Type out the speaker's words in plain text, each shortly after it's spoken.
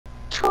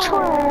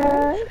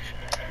Trash.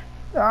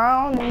 I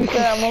don't need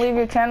that. I'm gonna leave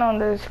your channel in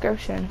the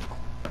description.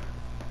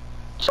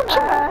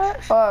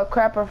 Trash. Oh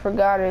crap, I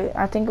forgot it.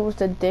 I think it was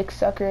the Dick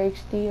Sucker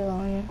HD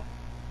on you.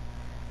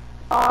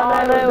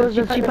 Oh no, it was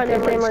the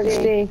TheStupendousGamer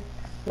HD.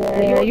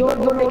 Yeah, you're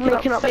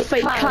making up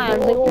fake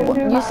clans.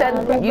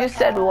 You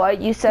said what?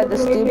 You said the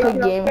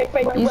stupid game.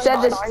 You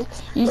said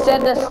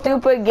the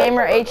stupid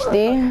gamer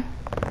HD.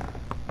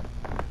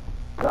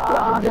 The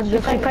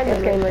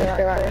TheStupendousGamer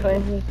HD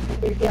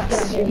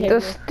actually. The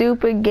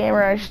stupid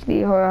gamer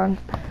HD. Hold on.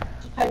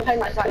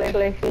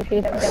 Actually.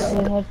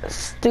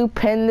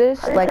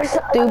 Stupendous, like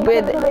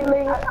stupid.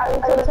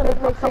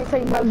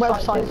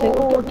 Website saying,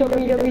 oh,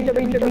 www.destiny.uk.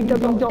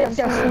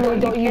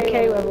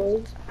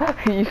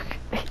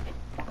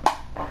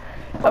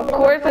 Of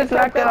course it's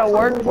not gonna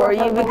work for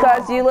you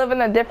because you live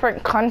in a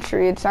different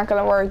country. It's not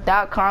gonna work.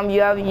 .com,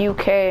 you have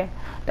UK,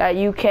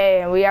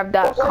 and we have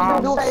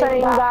 .com. You're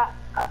saying that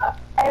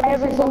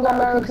every single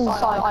American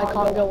site I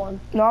can't go on.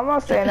 No, I'm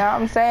not saying that.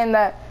 I'm saying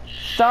that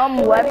some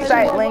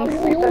website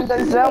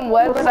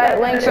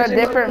links are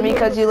different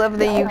because you live in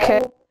the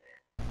UK.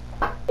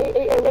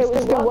 It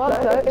would still work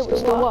though. It would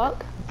still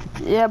work.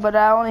 Yeah, but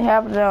I only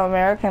have the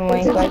American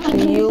link, like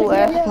the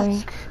US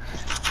link.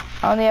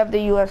 I only have the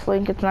US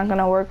link. It's not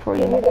gonna work for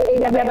you.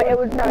 Yeah, but it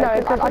would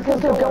because I can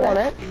still go on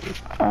it.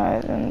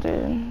 Alright then,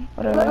 dude.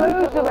 Whatever.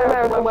 Most of the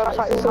American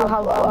websites still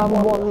have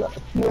one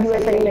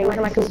USA link,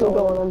 and I can still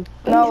go on them.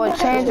 No, it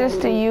changes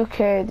to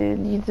UK,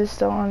 dude. You just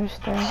don't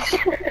understand.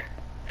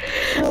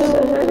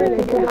 Really,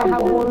 because I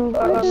have one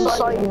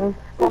site in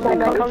my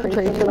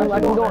country, so I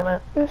can go on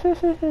it.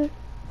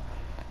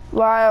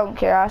 Well, I don't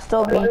care. I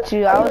still beat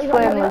you. I was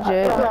playing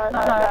legit.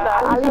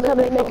 At least I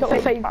didn't make up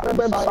fake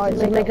websites.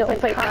 They make up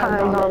fake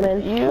clans on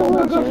it.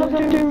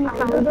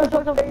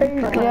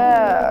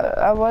 Yeah,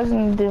 I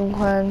wasn't Doom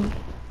Clan.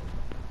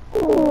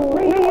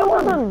 You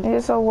wasn't.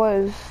 Yes, I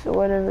was.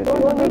 Whatever.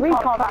 Well, the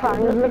retard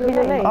clan was looking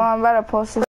at me. Oh, I'm about to post this.